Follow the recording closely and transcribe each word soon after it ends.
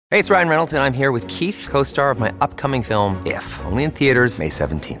Hey, it's Ryan Reynolds, and I'm here with Keith, co-star of my upcoming film, If, only in theaters May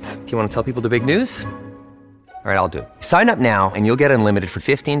 17th. Do you want to tell people the big news? All right, I'll do it. Sign up now and you'll get unlimited for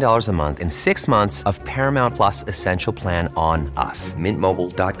 $15 a month and 6 months of Paramount Plus Essential Plan on us.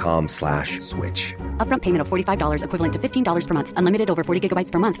 MintMobile.com/switch. Upfront payment of $45 equivalent to $15 per month. Unlimited over 40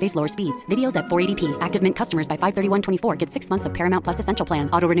 gigabytes per month. Face lower speeds. Videos at 480p. Active Mint customers by 531.24 get 6 months of Paramount Plus Essential Plan.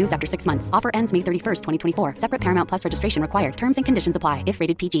 Auto renews after 6 months. Offer ends May 31st, 2024. Separate Paramount Plus registration required. Terms and conditions apply if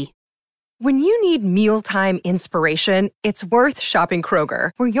rated PG. When you need mealtime inspiration, it's worth shopping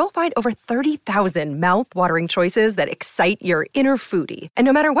Kroger, where you'll find over 30,000 mouth-watering choices that excite your inner foodie. And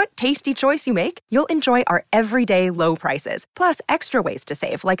no matter what tasty choice you make, you'll enjoy our everyday low prices, plus extra ways to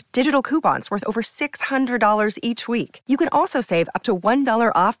save, like digital coupons worth over $600 each week. You can also save up to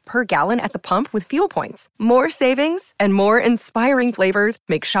 $1 off per gallon at the pump with fuel points. More savings and more inspiring flavors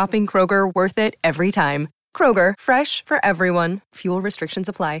make shopping Kroger worth it every time. Kroger, fresh for everyone. Fuel restrictions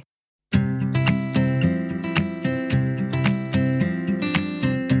apply.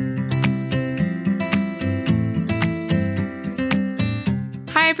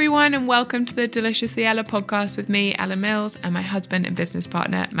 Hi everyone, and welcome to the Deliciously Ella podcast with me, Ella Mills, and my husband and business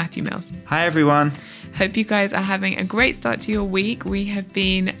partner, Matthew Mills. Hi everyone. Hope you guys are having a great start to your week. We have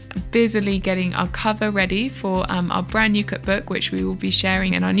been busily getting our cover ready for our brand new cookbook, which we will be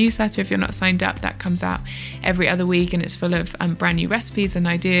sharing in our newsletter. If you're not signed up, that comes out every other week, and it's full of brand new recipes and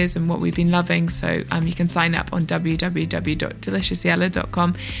ideas and what we've been loving. So you can sign up on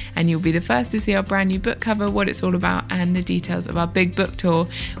www.deliciouslyella.com, and you'll be the first to see our brand new book cover, what it's all about, and the details of our big book tour,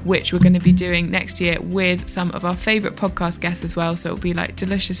 which we're going to be doing next year with some of our favourite podcast guests as well. So it'll be like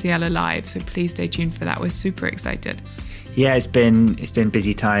Deliciously Ella Live. So please stay tuned for that. We're super excited. Yeah, it's been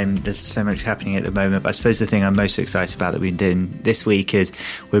busy time. There's so much happening at the moment. But I suppose the thing I'm most excited about that we've been doing this week is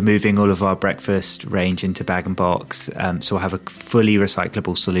we're moving all of our breakfast range into bag and box. So we'll have a fully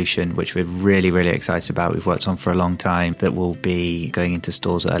recyclable solution, which we're really, really excited about. We've worked on for a long time, that will be going into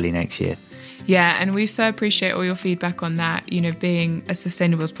stores early next year. Yeah, and we so appreciate all your feedback on that. You know, being as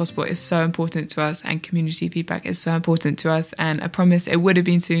sustainable as possible is so important to us, and community feedback is so important to us. And I promise it would have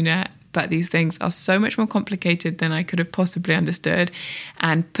been sooner, but these things are so much more complicated than I could have possibly understood.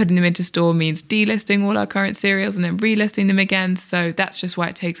 And putting them into store means delisting all our current cereals and then relisting them again. So that's just why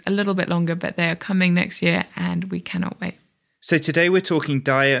it takes a little bit longer, but they are coming next year and we cannot wait. So today we're talking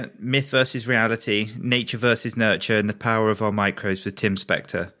diet, myth versus reality, nature versus nurture, and the power of our microbes with Tim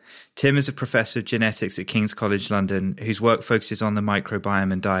Spector. Tim is a professor of genetics at King's College London, whose work focuses on the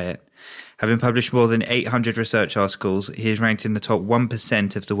microbiome and diet. Having published more than 800 research articles, he is ranked in the top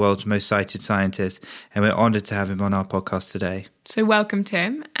 1% of the world's most cited scientists, and we're honoured to have him on our podcast today. So welcome,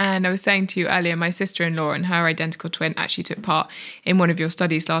 Tim. And I was saying to you earlier, my sister-in-law and her identical twin actually took part in one of your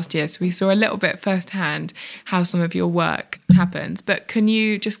studies last year. So we saw a little bit firsthand how some of your work happens. But can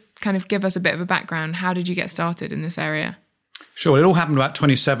you just kind of give us a bit of a background? How did you get started in this area? Sure. It all happened about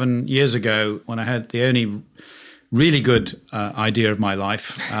 27 years ago when I had the only really good idea of my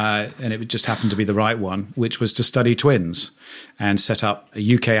life, and it just happened to be the right one, which was to study twins and set up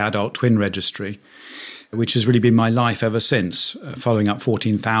a UK adult twin registry, which has really been my life ever since, following up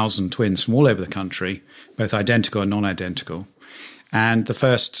 14,000 twins from all over the country, both identical and non-identical. And the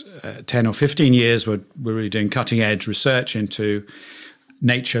first 10 or 15 years we're really doing cutting-edge research into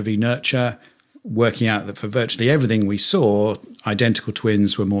nature v nurture, working out that for virtually everything we saw, identical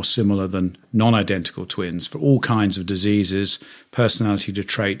twins were more similar than non-identical twins for all kinds of diseases, personality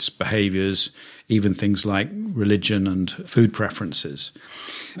traits, behaviours, even things like religion and food preferences.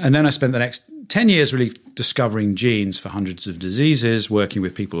 And then I spent the next 10 years really discovering genes for hundreds of diseases, working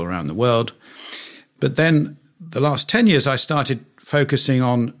with people around the world. But then the last 10 years, I started focusing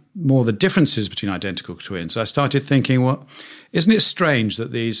on more the differences between identical twins. I started thinking, well, isn't it strange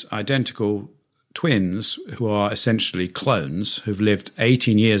that these identical twins, who are essentially clones, who've lived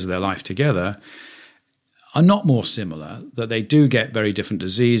 18 years of their life together, are not more similar, that they do get very different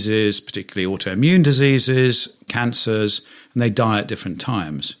diseases, particularly autoimmune diseases, cancers, and they die at different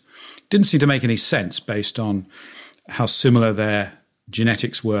times. Didn't seem to make any sense based on how similar their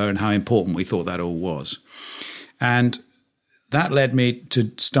genetics were and how important we thought that all was. And that led me to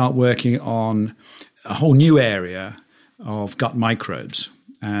start working on a whole new area of gut microbes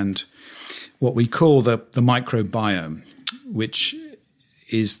and what we call the microbiome, which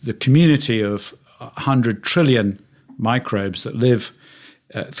is the community of 100 trillion microbes that live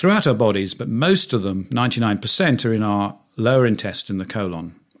throughout our bodies, but most of them, 99%, are in our lower intestine, the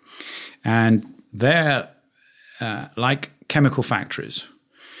colon. And they're like chemical factories.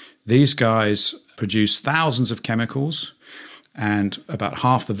 These guys produce thousands of chemicals, and about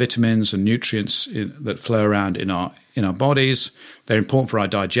half the vitamins and nutrients that flow around in our bodies. They're important for our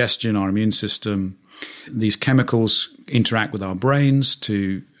digestion, our immune system. These chemicals interact with our brains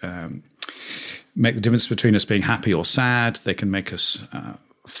to make the difference between us being happy or sad. They can make us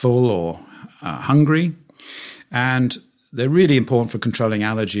full or hungry. And they're really important for controlling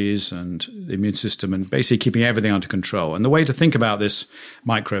allergies and the immune system and basically keeping everything under control. And the way to think about this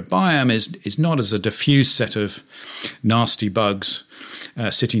microbiome is not as a diffuse set of nasty bugs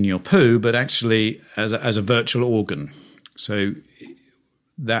sitting in your poo, but actually as a virtual organ. So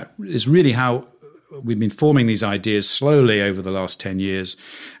that is really how we've been forming these ideas slowly over the last 10 years.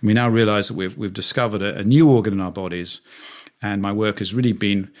 And we now realize that we've discovered a new organ in our bodies. And my work has really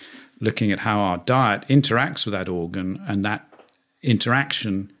been looking at how our diet interacts with that organ, and that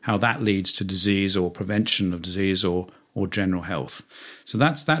interaction, how that leads to disease or prevention of disease or general health. So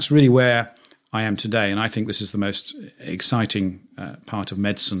that's really where I am today, and I think this is the most exciting part of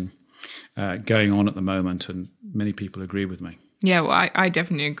medicine going on at the moment, and many people agree with me. Yeah, well, I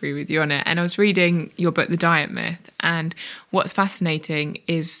definitely agree with you on it. And I was reading your book, The Diet Myth, and what's fascinating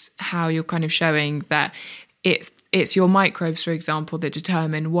is how you're kind of showing that it's your microbes, for example, that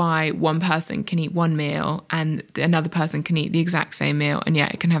determine why one person can eat one meal and another person can eat the exact same meal, and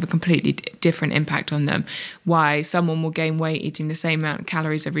yet it can have a completely different impact on them. Why someone will gain weight eating the same amount of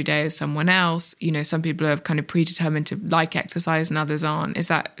calories every day as someone else. You know, some people are kind of predetermined to like exercise and others aren't. Is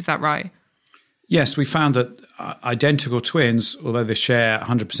that right? Yes, we found that identical twins, although they share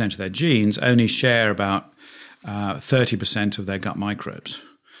 100% of their genes, only share about 30% of their gut microbes,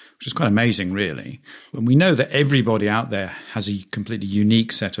 which is quite amazing, really. And we know that everybody out there has a completely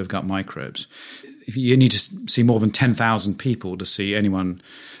unique set of gut microbes. You need to see more than 10,000 people to see anyone.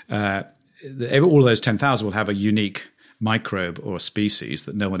 All of those 10,000 will have a unique microbe or a species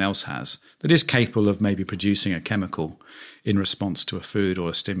that no one else has that is capable of maybe producing a chemical in response to a food or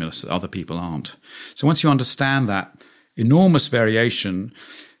a stimulus that other people aren't. So once you understand that enormous variation,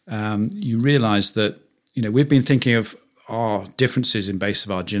 you realize that, we've been thinking of our differences in base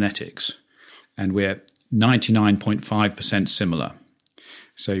of our genetics, and we're 99.5% similar.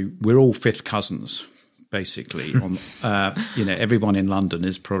 So we're all fifth cousins, basically. Everyone in London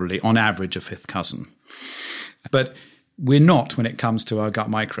is probably, on average, a fifth cousin. But we're not when it comes to our gut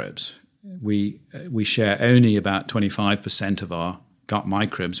microbes. We share only about 25% of our gut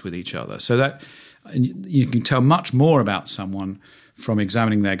microbes with each other. So that you can tell much more about someone from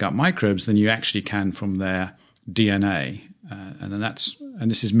examining their gut microbes than you actually can from their DNA.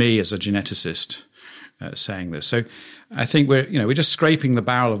 And this is me as a geneticist saying this. So I think we're just scraping the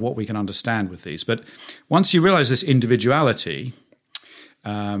barrel of what we can understand with these. But once you realize this individuality,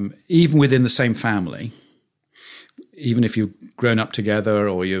 even within the same family, even if you've grown up together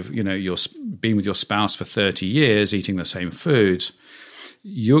or you're been with your spouse for 30 years eating the same foods,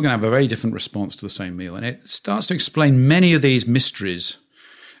 you're going to have a very different response to the same meal. And it starts to explain many of these mysteries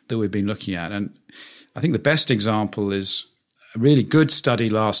that we've been looking at. And I think the best example is a really good study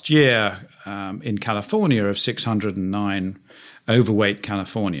last year in California of 609 overweight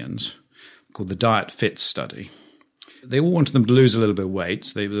Californians called the Diet Fit study. They all wanted them to lose a little bit of weight.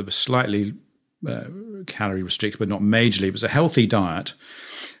 So they were slightly calorie restricted, but not majorly. It was a healthy diet.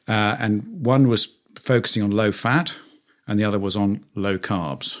 And one was focusing on low fat and the other was on low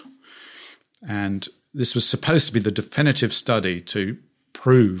carbs. And this was supposed to be the definitive study to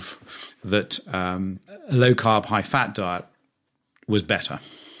prove that a low-carb, high-fat diet was better,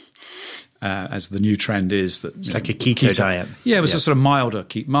 as the new trend is that it's like a keto diet. Yeah, it was a sort of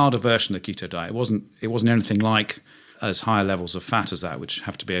milder version of the keto diet. It wasn't anything like as higher levels of fat as that, which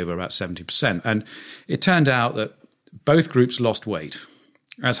have to be over about 70%. And it turned out that both groups lost weight,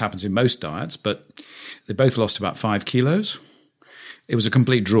 as happens in most diets, but they both lost about 5 kilos. It was a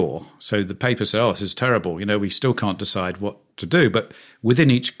complete draw. So the paper said, this is terrible. We still can't decide what to do. But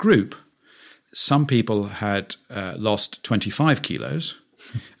within each group, some people had lost 25 kilos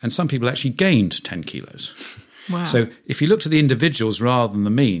and some people actually gained 10 kilos. Wow. So if you looked at the individuals rather than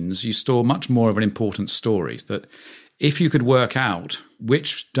the means, you saw much more of an important story, that if you could work out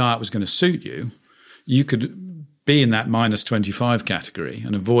which diet was going to suit you, you could be in that minus 25 category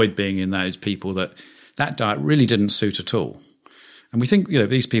and avoid being in those people that diet really didn't suit at all. And we think,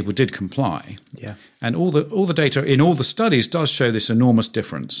 these people did comply. Yeah. And all the data in all the studies does show this enormous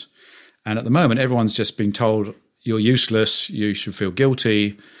difference. And at the moment, everyone's just being told you're useless, you should feel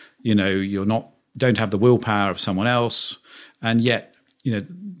guilty, don't have the willpower of someone else. And yet,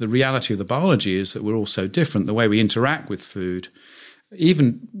 the reality of the biology is that we're all so different. The way we interact with food,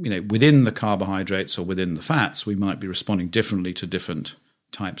 even, within the carbohydrates or within the fats, we might be responding differently to different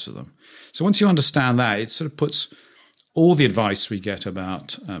types of them. So once you understand that, it sort of puts all the advice we get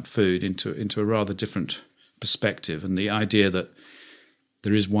about food into a rather different perspective, and the idea that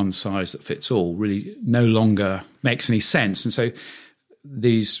there is one size that fits all really no longer makes any sense. And so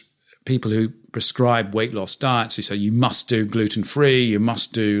these people who prescribe weight loss diets, who say you must do gluten-free, you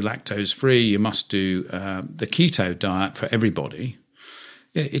must do lactose-free, you must do the keto diet for everybody,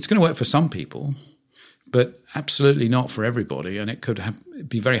 it's going to work for some people, but absolutely not for everybody, and it could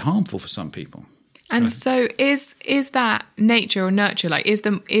be very harmful for some people. And so is that nature or nurture? Like,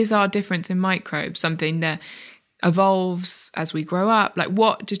 is our difference in microbes something that evolves as we grow up? Like,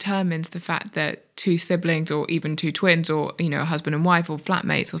 what determines the fact that two siblings or even two twins or, a husband and wife or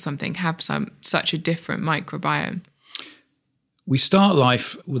flatmates or something have such a different microbiome? We start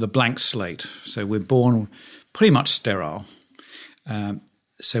life with a blank slate. So we're born pretty much sterile.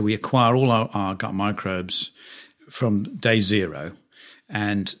 So we acquire all our gut microbes from day zero.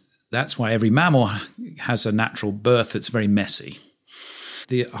 And that's why every mammal has a natural birth that's very messy.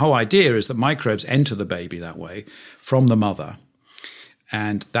 The whole idea is that microbes enter the baby that way from the mother,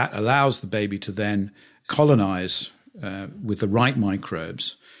 and that allows the baby to then colonize with the right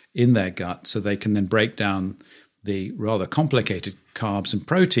microbes in their gut so they can then break down the rather complicated carbs and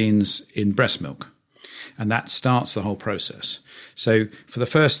proteins in breast milk. And that starts the whole process. So for the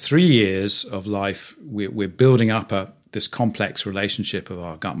first 3 years of life, we're building up this complex relationship of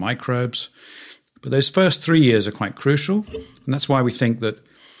our gut microbes. But those first 3 years are quite crucial. And that's why we think that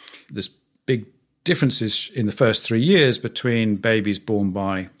there's big differences in the first 3 years between babies born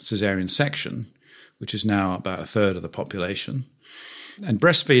by caesarean section, which is now about a third of the population. And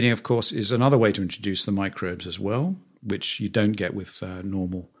breastfeeding, of course, is another way to introduce the microbes as well, which you don't get with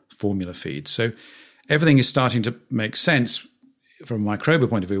normal formula feed. So everything is starting to make sense from a microbial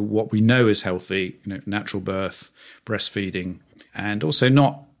point of view. What we know is healthy, natural birth, breastfeeding, and also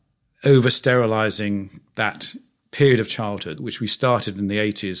not over-sterilizing that period of childhood, which we started in the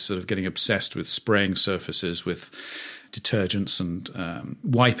 80s, sort of getting obsessed with spraying surfaces with detergents and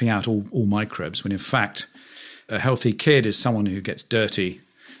wiping out all microbes, when in fact a healthy kid is someone who gets dirty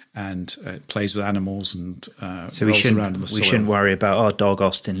and plays with animals and so rolls around in the soil. We shouldn't worry about our dog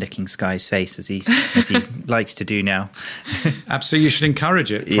Austin licking Sky's face as he likes to do now. Absolutely, you should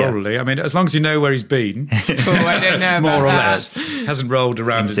encourage it, probably. Yeah. I mean, as long as you know where he's been. I don't know more about or that. less. Hasn't rolled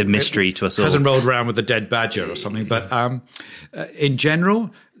around. It's a mystery to us all. Hasn't rolled around with a dead badger or something. But in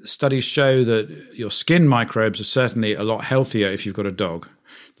general, studies show that your skin microbes are certainly a lot healthier if you've got a dog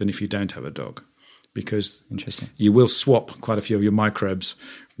than if you don't have a dog, because you will swap quite a few of your microbes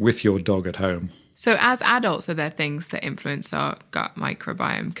with your dog at home. So as adults, are there things that influence our gut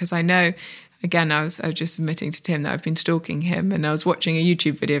microbiome? Because I know, again, I was just admitting to Tim that I've been stalking him, and I was watching a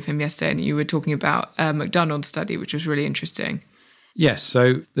YouTube video of him yesterday, and you were talking about a McDonald's study, which was really interesting. Yes,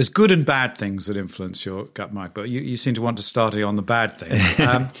 so there's good and bad things that influence your gut microbiome. You seem to want to start on the bad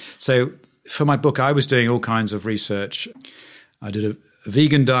things. So for my book, I was doing all kinds of research. I did a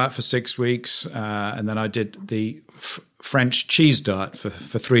vegan diet for 6 weeks, and then I did the French cheese diet for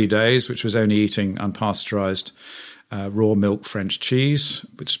 3 days, which was only eating unpasteurized raw milk French cheese,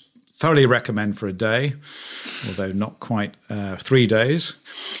 which thoroughly recommend for a day, although not quite 3 days.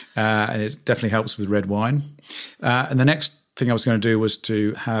 And it definitely helps with red wine. And the next thing I was going to do was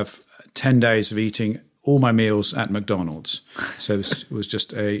to have 10 days of eating all my meals at McDonald's. So it was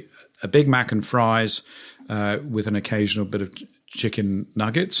just a Big Mac and fries with an occasional bit of chicken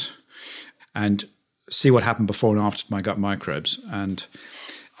nuggets, and see what happened before and after my gut microbes. And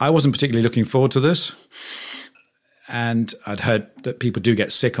I wasn't particularly looking forward to this. And I'd heard that people do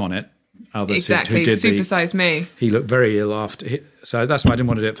get sick on it. Others exactly, who did supersize me. He looked very ill after. So that's why I didn't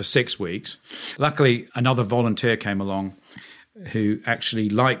want to do it for 6 weeks. Luckily, another volunteer came along who actually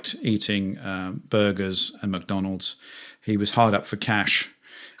liked eating burgers and McDonald's. He was hard up for cash.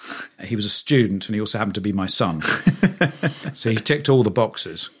 He was a student, and he also happened to be my son. So he ticked all the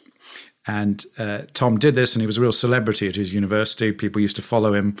boxes. And Tom did this, and he was a real celebrity at his university. People used to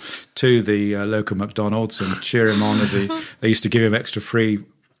follow him to the local McDonald's and cheer him on they used to give him extra free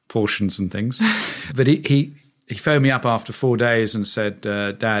portions and things. But he phoned me up after 4 days and said,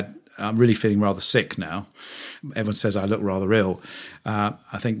 Dad, I'm really feeling rather sick now. Everyone says I look rather ill.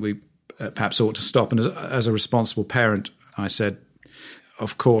 I think we perhaps ought to stop. And as a responsible parent, I said,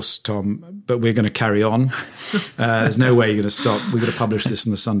 of course, Tom, but we're going to carry on. There's no way you're going to stop. We're going to publish this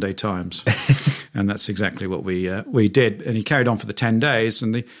in the Sunday Times. And that's exactly what we did. And he carried on for the 10 days.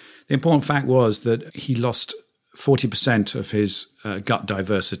 And the important fact was that he lost 40% of his gut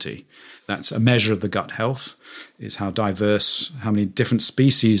diversity. That's a measure of the gut health, is how diverse, how many different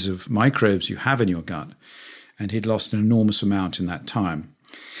species of microbes you have in your gut. And he'd lost an enormous amount in that time.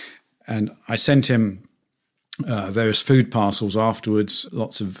 And I sent him various food parcels afterwards,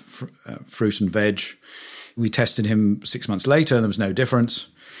 lots of fruit and veg. We tested him 6 months later, and there was no difference.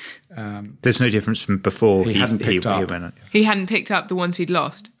 There's no difference from before he hadn't picked up. He hadn't picked up the ones he'd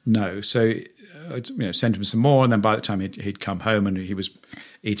lost? No. So sent him some more, and then by the time he'd come home and he was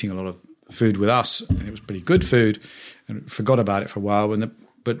eating a lot of food with us, and it was pretty good food, and forgot about it for a while.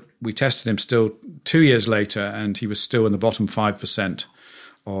 But we tested him still 2 years later, and he was still in the bottom 5%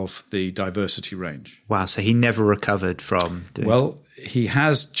 of the diversity range. Wow, so he never recovered from doing... Well, he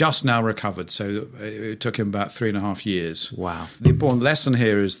has just now recovered, so it took him about 3.5 years. Wow. The important lesson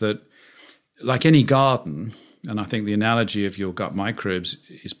here is that, like any garden, and I think the analogy of your gut microbes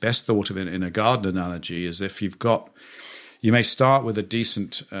is best thought of in a garden analogy, is if you may start with a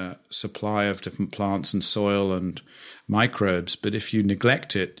decent supply of different plants and soil and microbes, but if you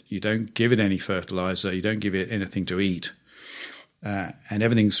neglect it, you don't give it any fertilizer, you don't give it anything to eat, and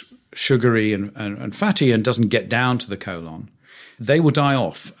everything's sugary and fatty and doesn't get down to the colon, they will die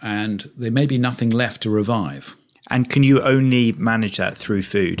off and there may be nothing left to revive. And can you only manage that through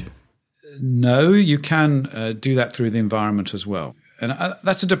food? No, you can do that through the environment as well. And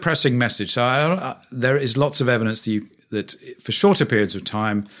that's a depressing message. So there is lots of evidence that for shorter periods of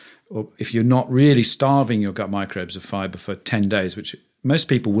time, or if you're not really starving your gut microbes of fiber for 10 days, which most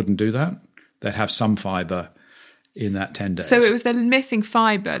people wouldn't do that, they'd have some fiber in that 10 days. So it was the missing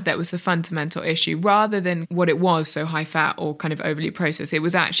fiber that was the fundamental issue, rather than what it was, so high fat or kind of overly processed. It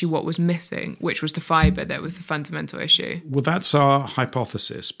was actually what was missing, which was the fiber, that was the fundamental issue. Well, that's our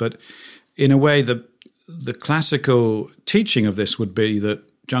hypothesis. But in a way, the classical teaching of this would be that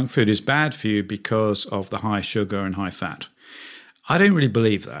junk food is bad for you because of the high sugar and high fat. I don't really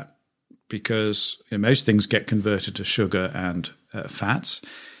believe that, because most things get converted to sugar and fats.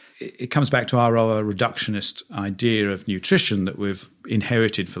 It comes back to our rather reductionist idea of nutrition that we've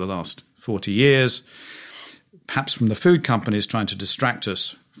inherited for the last 40 years, perhaps from the food companies trying to distract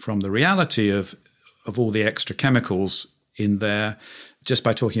us from the reality of all the extra chemicals in there, just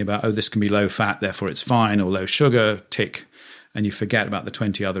by talking about, this can be low fat, therefore it's fine, or low sugar, tick, and you forget about the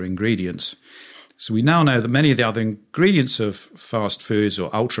 20 other ingredients. So we now know that many of the other ingredients of fast foods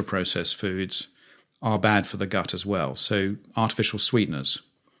or ultra-processed foods are bad for the gut as well. So artificial sweeteners,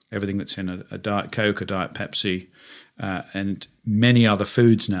 everything that's in a Diet Coke, a Diet Pepsi, and many other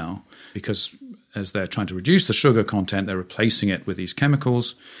foods now, because as they're trying to reduce the sugar content, they're replacing it with these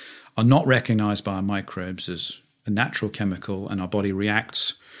chemicals, are not recognized by our microbes as a natural chemical, and our body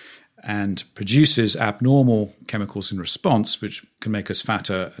reacts and produces abnormal chemicals in response, which can make us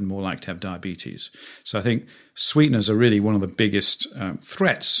fatter and more likely to have diabetes. So I think sweeteners are really one of the biggest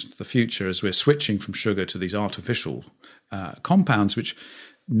threats to the future, as we're switching from sugar to these artificial compounds, which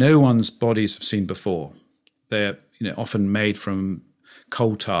no one's bodies have seen before. They're often made from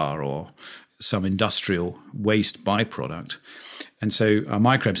coal tar or some industrial waste byproduct. And so our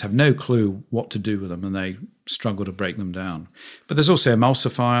microbes have no clue what to do with them, and they struggle to break them down. But there's also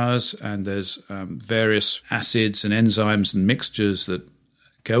emulsifiers, and there's various acids and enzymes and mixtures that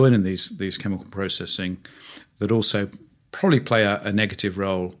go in these chemical processing that also probably play a negative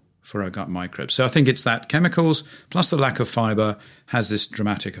role for our gut microbes. So I think it's that chemicals plus the lack of fiber has this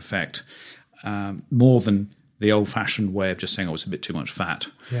dramatic effect, more than the old-fashioned way of just saying, it's a bit too much fat.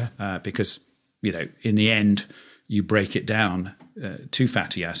 Yeah. Because, in the end, you break it down to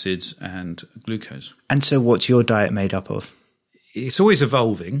fatty acids and glucose. And so what's your diet made up of? It's always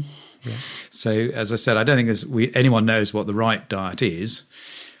evolving. Yeah. So as I said, I don't think anyone knows what the right diet is,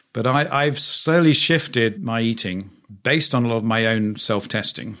 but I've slowly shifted my eating based on a lot of my own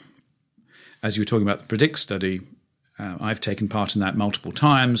self-testing. As you were talking about the PREDICT study, I've taken part in that multiple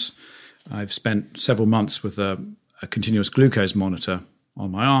times. I've spent several months with a continuous glucose monitor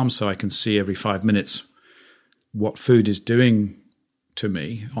on my arm, so I can see every 5 minutes what food is doing to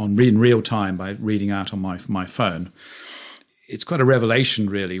me in real time by reading out on my phone. It's quite a revelation,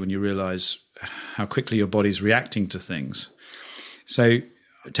 really, when you realize how quickly your body's reacting to things. So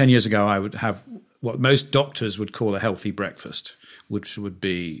 10 years ago, I would have what most doctors would call a healthy breakfast, which would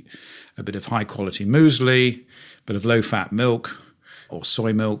be a bit of high-quality muesli, a bit of low-fat milk or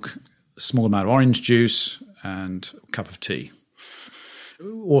soy milk, a small amount of orange juice, and a cup of tea,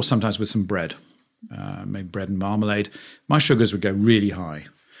 or sometimes with some bread. Maybe bread and marmalade. My sugars would go really high.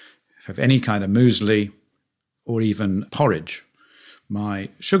 If I have any kind of muesli or even porridge, my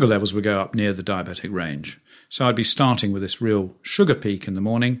sugar levels would go up near the diabetic range. So I'd be starting with this real sugar peak in the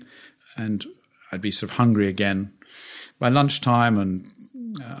morning, and I'd be sort of hungry again by lunchtime,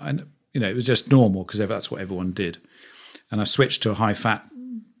 and it was just normal because that's what everyone did. And I switched to a high-fat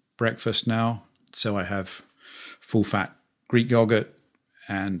breakfast now, so I have full-fat Greek yogurt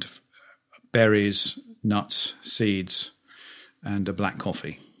and berries, nuts, seeds, and a black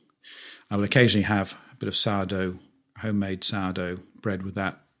coffee. I will occasionally have a bit of sourdough, homemade sourdough bread with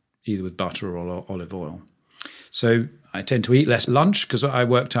that, either with butter or olive oil. So I tend to eat less lunch because I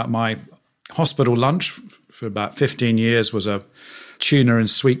worked out my hospital lunch for about 15 years was a tuna and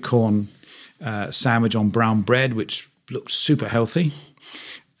sweet corn sandwich on brown bread, which looked super healthy.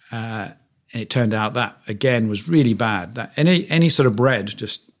 And it turned out that, again, was really bad. That any sort of bread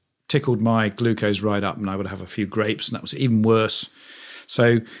just tickled my glucose right up, and I would have a few grapes, and that was even worse.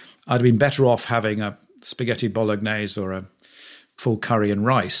 So I'd have been better off having a spaghetti bolognese or a full curry and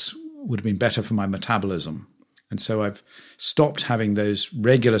rice would have been better for my metabolism. And so I've stopped having those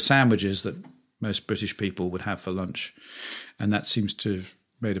regular sandwiches that most British people would have for lunch. And that seems to have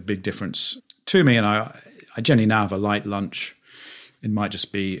made a big difference to me. And I generally now have a light lunch. It might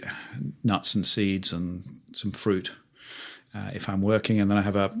just be nuts and seeds and some fruit if I'm working. And then I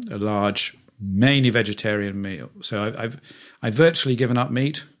have a large, mainly vegetarian meal. So I've virtually given up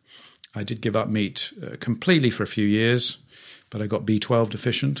meat. I did give up meat completely for a few years, but I got B12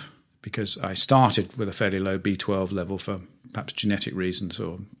 deficient because I started with a fairly low B12 level for perhaps genetic reasons,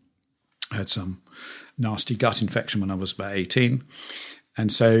 or I had some nasty gut infection when I was about 18.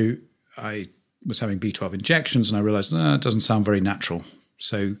 And so I was having B12 injections, and I realized, it doesn't sound very natural.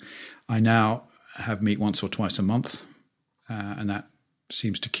 So I now have meat once or twice a month, and that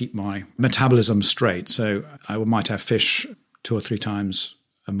seems to keep my metabolism straight. So I might have fish 2 or 3 times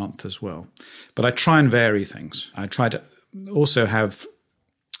a month as well. But I try and vary things. I try to also have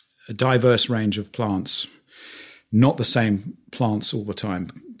a diverse range of plants, not the same plants all the time,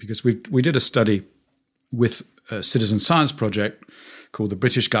 because we did a study with a citizen science project called the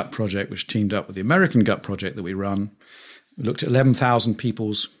British Gut Project, which teamed up with the American Gut Project that we run. We looked at 11,000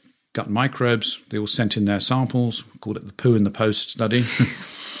 people's gut microbes. They all sent in their samples, called it the poo in the post study.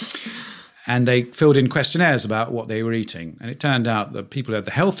 And they filled in questionnaires about what they were eating. And it turned out that people who had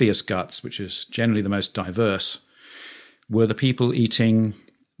the healthiest guts, which is generally the most diverse, were the people eating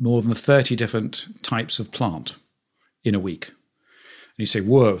more than 30 different types of plant in a week. And you say,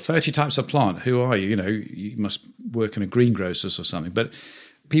 whoa, 30 types of plant, who are you? You must work in a greengrocer's or something. But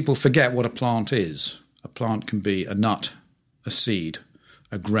people forget what a plant is. A plant can be a nut, a seed,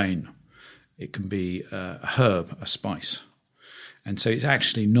 a grain. It can be a herb, a spice. And so it's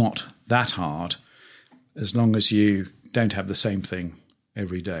actually not that hard as long as you don't have the same thing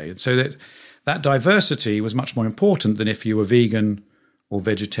every day. And so that diversity was much more important than if you were vegan or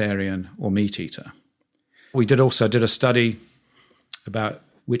vegetarian or meat eater. We did a study about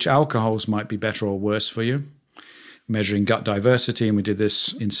which alcohols might be better or worse for you, measuring gut diversity, and we did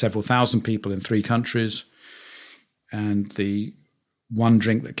this in several thousand people in 3 countries. And the one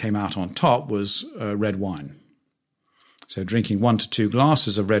drink that came out on top was red wine. So drinking 1 to 2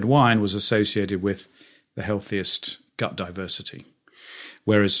 glasses of red wine was associated with the healthiest gut diversity.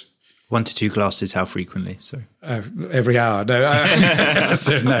 Whereas 1 to 2 glasses, how frequently? Sorry. Every hour. No,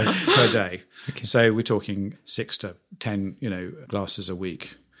 no, per day. Okay. So we're talking 6 to 10, glasses a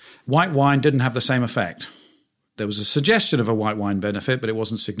week. White wine didn't have the same effect. There was a suggestion of a white wine benefit, but it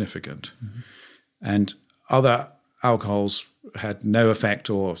wasn't significant. Mm-hmm. And other alcohols had no effect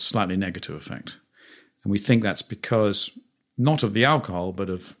or slightly negative effect. And we think that's because not of the alcohol, but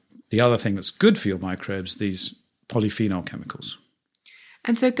of the other thing that's good for your microbes, these polyphenol chemicals.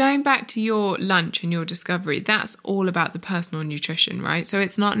 And so going back to your lunch and your discovery, that's all about the personal nutrition, right? So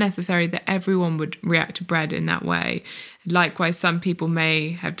it's not necessary that everyone would react to bread in that way. Likewise, some people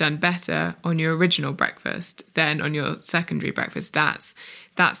may have done better on your original breakfast than on your secondary breakfast. That's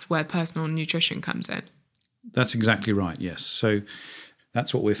where personal nutrition comes in. That's exactly right, yes. So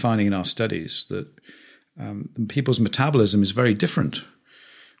that's what we're finding in our studies, that people's metabolism is very different.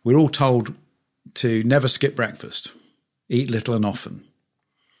 We're all told to never skip breakfast, eat little and often.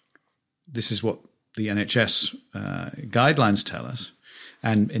 This is what the NHS guidelines tell us.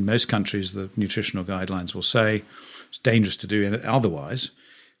 And in most countries, the nutritional guidelines will say it's dangerous to do it otherwise.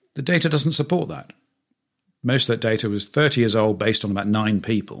 The data doesn't support that. Most of that data was 30 years old based on about 9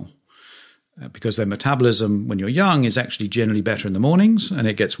 people. Because their metabolism when you're young is actually generally better in the mornings, and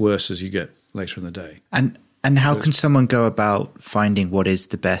it gets worse as you get later in the day. And how can someone go about finding what is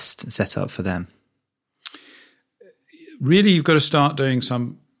the best setup for them? Really, you've got to start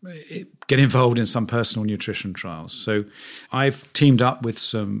get involved in some personal nutrition trials. So I've teamed up with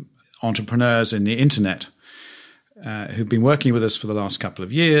some entrepreneurs in the internet who've been working with us for the last couple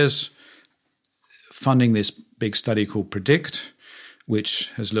of years, funding this big study called PREDICT,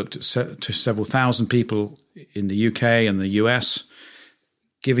 which has looked to several thousand people in the UK and the US,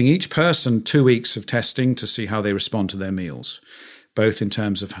 giving each person 2 weeks of testing to see how they respond to their meals. both in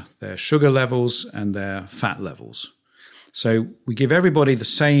terms of their sugar levels and their fat levels. So we give everybody the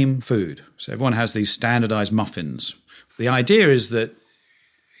same food. So everyone has these standardized muffins. The idea is that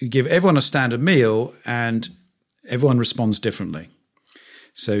you give everyone a standard meal and everyone responds differently.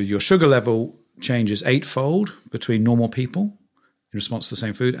 So your sugar level changes 8-fold between normal people in response to the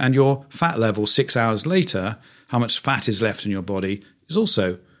same food, and your fat level 6 hours later, how much fat is left in your body, is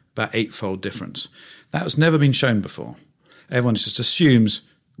also about 8-fold difference. That has never been shown before. Everyone just assumes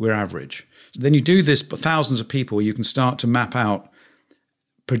we're average. So then you do this for thousands of people, you can start to map out,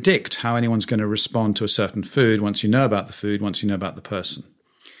 predict how anyone's going to respond to a certain food once you know about the food, once you know about the person.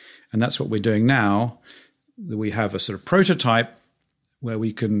 And that's what we're doing now. We have a sort of prototype where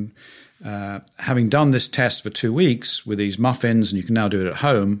we can, having done this test for 2 weeks with these muffins, and you can now do it at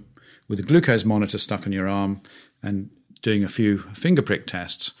home with a glucose monitor stuck on your arm and doing a few finger prick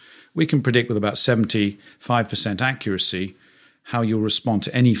tests, we can predict with about 75% accuracy how you'll respond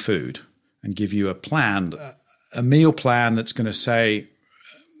to any food and give you a plan, a meal plan that's going to say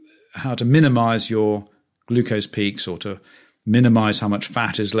how to minimize your glucose peaks or to minimize how much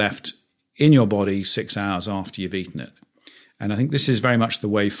fat is left in your body 6 hours after you've eaten it. And I think this is very much the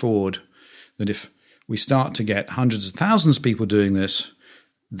way forward, that if we start to get hundreds of thousands of people doing this,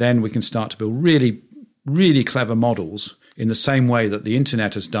 then we can start to build really, really clever models in the same way that the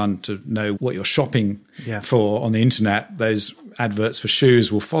internet has done to know what you're shopping for on the internet. Those adverts for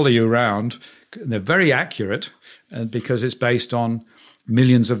shoes will follow you around. They're very accurate because it's based on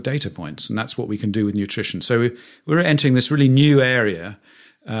millions of data points, and that's what we can do with nutrition. So we're entering this really new area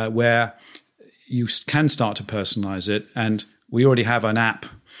where you can start to personalize it, and we already have an app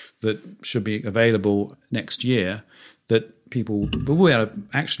that should be available next year that people will be able to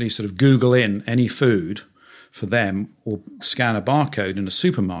actually sort of Google in any food for them or scan a barcode in a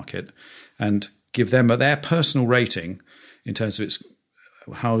supermarket and give them their personal rating in terms of its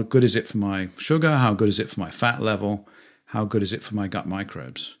how good is it for my sugar, how good is it for my fat level, how good is it for my gut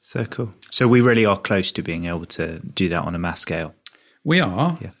microbes. So cool. So we really are close to being able to do that on a mass scale. We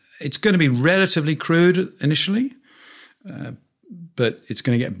are. Yeah. It's going to be relatively crude initially, but it's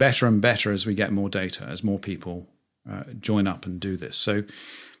going to get better and better as we get more data, as more people join up and do this. So,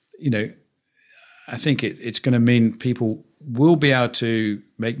 I think it's going to mean people will be able to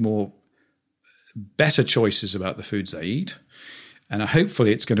make better choices about the foods they eat. And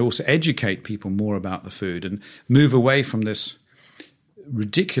hopefully it's going to also educate people more about the food and move away from this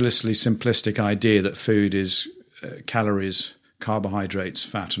ridiculously simplistic idea that food is calories, carbohydrates,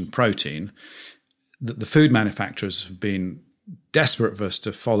 fat and protein. That the food manufacturers have been desperate for us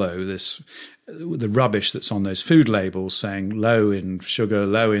to follow the rubbish that's on those food labels saying low in sugar,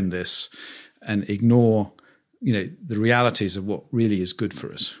 low in this, and ignore, the realities of what really is good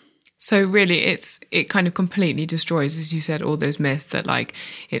for us. So really it kind of completely destroys, as you said, all those myths that like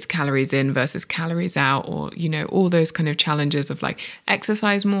it's calories in versus calories out, or, all those kind of challenges of like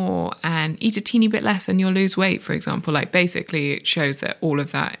exercise more and eat a teeny bit less and you'll lose weight, for example. Like basically it shows that all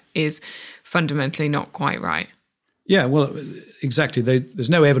of that is fundamentally not quite right. Yeah, well, exactly. There's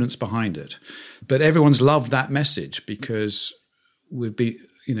no evidence behind it. But everyone's loved that message because all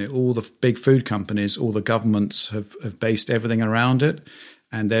the big food companies, all the governments have based everything around it.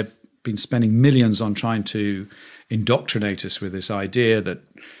 And they've been spending millions on trying to indoctrinate us with this idea that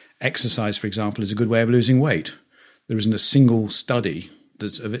exercise, for example, is a good way of losing weight. There isn't a single study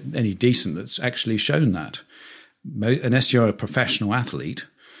that's any decent that's actually shown that. Unless you're a professional athlete,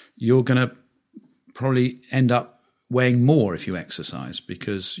 you're going to probably end up weighing more if you exercise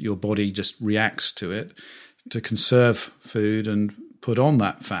because your body just reacts to it to conserve food and put on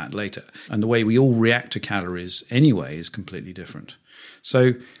that fat later. And the way we all react to calories anyway is completely different.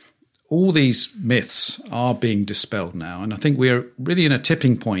 So all these myths are being dispelled now. And I think we're really in a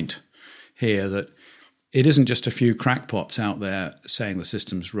tipping point here that it isn't just a few crackpots out there saying the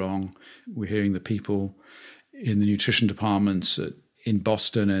system's wrong. We're hearing the people in the nutrition departments in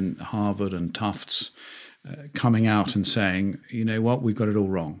Boston and Harvard and Tufts coming out and saying, you know what, we've got it all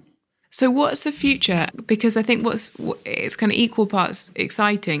wrong. So what's the future? Because I think it's kind of equal parts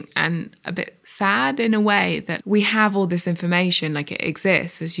exciting and a bit sad in a way that we have all this information, like it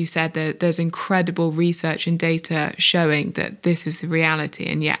exists. As you said, there's incredible research and data showing that this is the reality,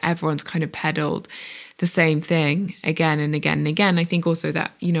 and yet everyone's kind of peddled the same thing again and again and again. I think also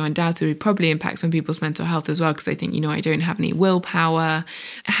that, undoubtedly probably impacts on people's mental health as well, because they think, I don't have any willpower.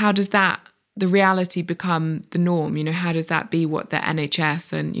 How does the reality become the norm? How does that be what the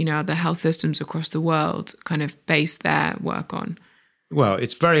NHS and, the health systems across the world kind of base their work on? Well,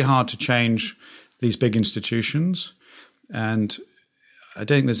 it's very hard to change these big institutions. And I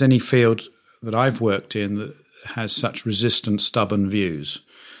don't think there's any field that I've worked in that has such resistant, stubborn views.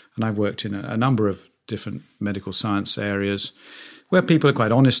 And I've worked in a number of different medical science areas where people are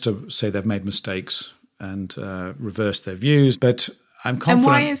quite honest to say they've made mistakes and reverse their views. But I'm confident. And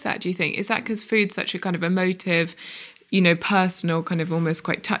why is that, do you think? Is that because food's such a kind of emotive, personal, kind of almost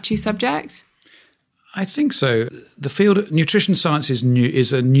quite touchy subject? I think so. The field of nutrition science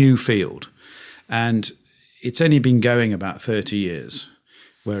is a new field, and it's only been going about 30 years,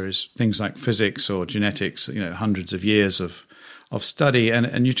 whereas things like physics or genetics, hundreds of years of study,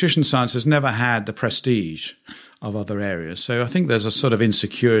 and nutrition science has never had the prestige of other areas. So I think there's a sort of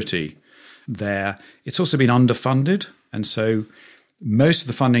insecurity there. It's also been underfunded, and so most of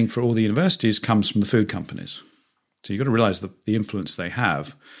the funding for all the universities comes from the food companies. So you've got to realize the influence they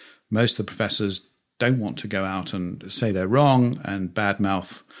have. Most of the professors don't want to go out and say they're wrong and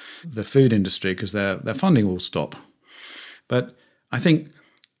badmouth the food industry because their funding will stop. But I think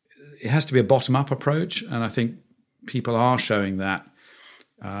it has to be a bottom-up approach, and I think people are showing that.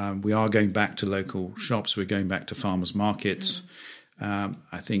 We are going back to local shops. We're going back to farmers' markets.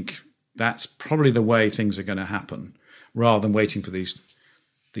 I think that's probably the way things are going to happen, rather than waiting for these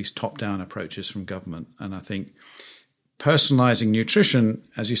top-down approaches from government. And I think personalising nutrition,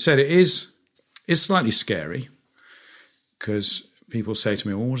 as you said, it is slightly scary, because people say to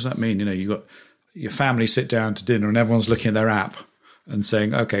me, well, what does that mean? You got your family sit down to dinner and everyone's looking at their app and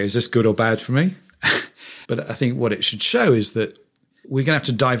saying, okay, is this good or bad for me? But I think what it should show is that we're going to have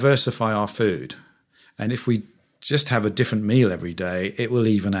to diversify our food. And if we just have a different meal every day, it will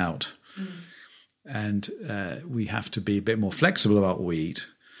even out. And we have to be a bit more flexible about what we eat.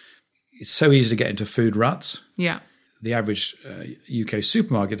 It's so easy to get into food ruts. Yeah. The average UK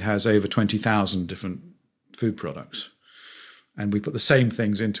supermarket has over 20,000 different food products. And we put the same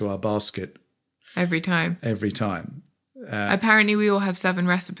things into our basket. Every time. Apparently we all have 7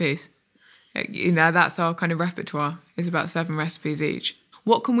 recipes. That's our kind of repertoire. It's about 7 recipes each.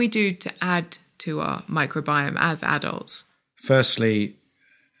 What can we do to add to our microbiome as adults? Firstly,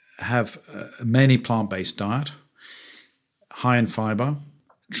 have a mainly plant-based diet, high in fibre.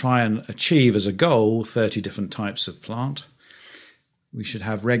 Try and achieve as a goal 30 different types of plant. We should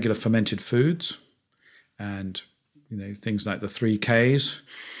have regular fermented foods and things like the 3 Ks,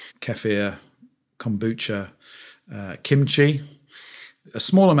 kefir, kombucha, kimchi. A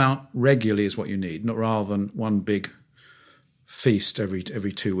small amount regularly is what you need, not rather than one big feast every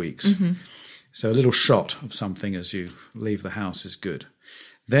 2 weeks. Mm-hmm. So a little shot of something as you leave the house is good.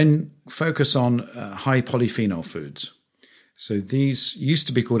 Then focus on high polyphenol foods. So these used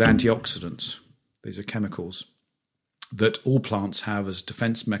to be called antioxidants. These are chemicals that all plants have as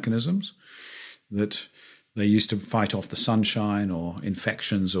defense mechanisms, that they used to fight off the sunshine or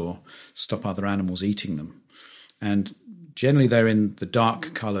infections or stop other animals eating them. And generally they're in the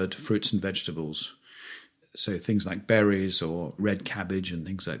dark-coloured fruits and vegetables, so things like berries or red cabbage and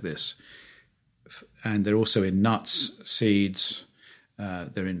things like this. And they're also in nuts, seeds.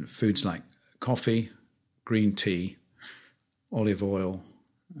 They're in foods like coffee, green tea, olive oil,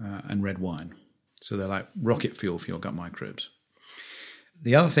 and red wine. So they're like rocket fuel for your gut microbes.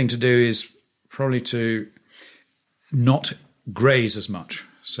 The other thing to do is probably to not graze as much.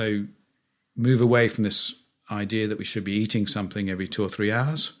 So move away from this idea that we should be eating something every 2 or 3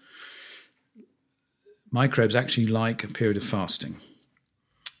 hours. Microbes actually like a period of fasting.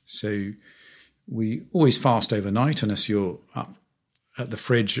 So we always fast overnight unless you're up at the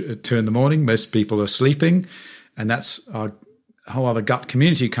fridge at 2 a.m. Most people are sleeping, and that's our whole other gut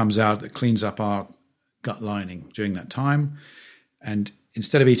community comes out that cleans up our gut lining during that time. And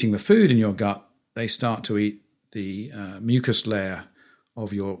instead of eating the food in your gut, they start to eat the mucus layer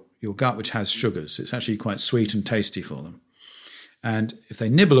of your gut, which has sugars. It's actually quite sweet and tasty for them. And if they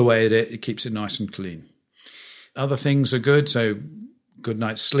nibble away at it, it keeps it nice and clean. Other things are good, so good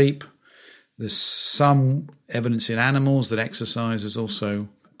night's sleep. There's some evidence in animals that exercise is also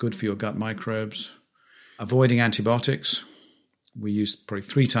good for your gut microbes. Avoiding antibiotics. We use probably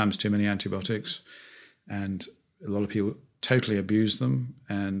 3 times too many antibiotics, and a lot of people totally abuse them,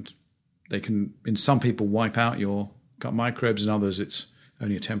 and they can, in some people, wipe out your gut microbes. In others, it's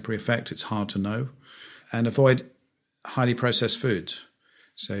only a temporary effect. It's hard to know. And avoid highly processed foods.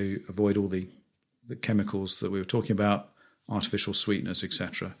 So avoid all the chemicals that we were talking about, artificial sweeteners,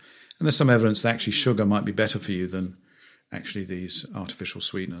 etc. And there's some evidence that actually sugar might be better for you than actually these artificial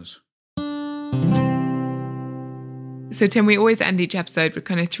sweeteners. So, Tim, we always end each episode with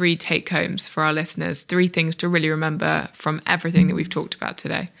kind of 3 take-homes for our listeners, 3 things to really remember from everything that we've talked about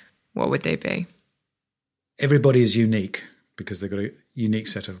today. What would they be? Everybody is unique because they've got a unique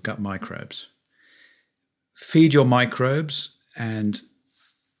set of gut microbes. Feed your microbes and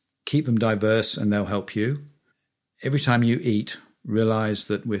keep them diverse, and they'll help you. every time you eat, realize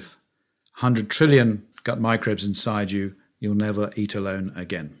that with 100 trillion gut microbes inside you, you'll never eat alone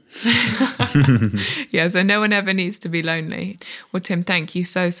again. Yeah, so no one ever needs to be lonely. Well, Tim, thank you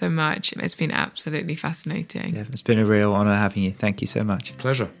so much. It's been absolutely fascinating. Yeah, it's been a real honour having you. Thank you so much.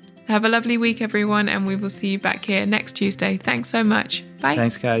 Pleasure. Have a lovely week, everyone, and we will see you back here next Tuesday. Thanks so much. Bye.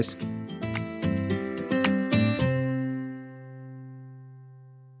 Thanks, guys.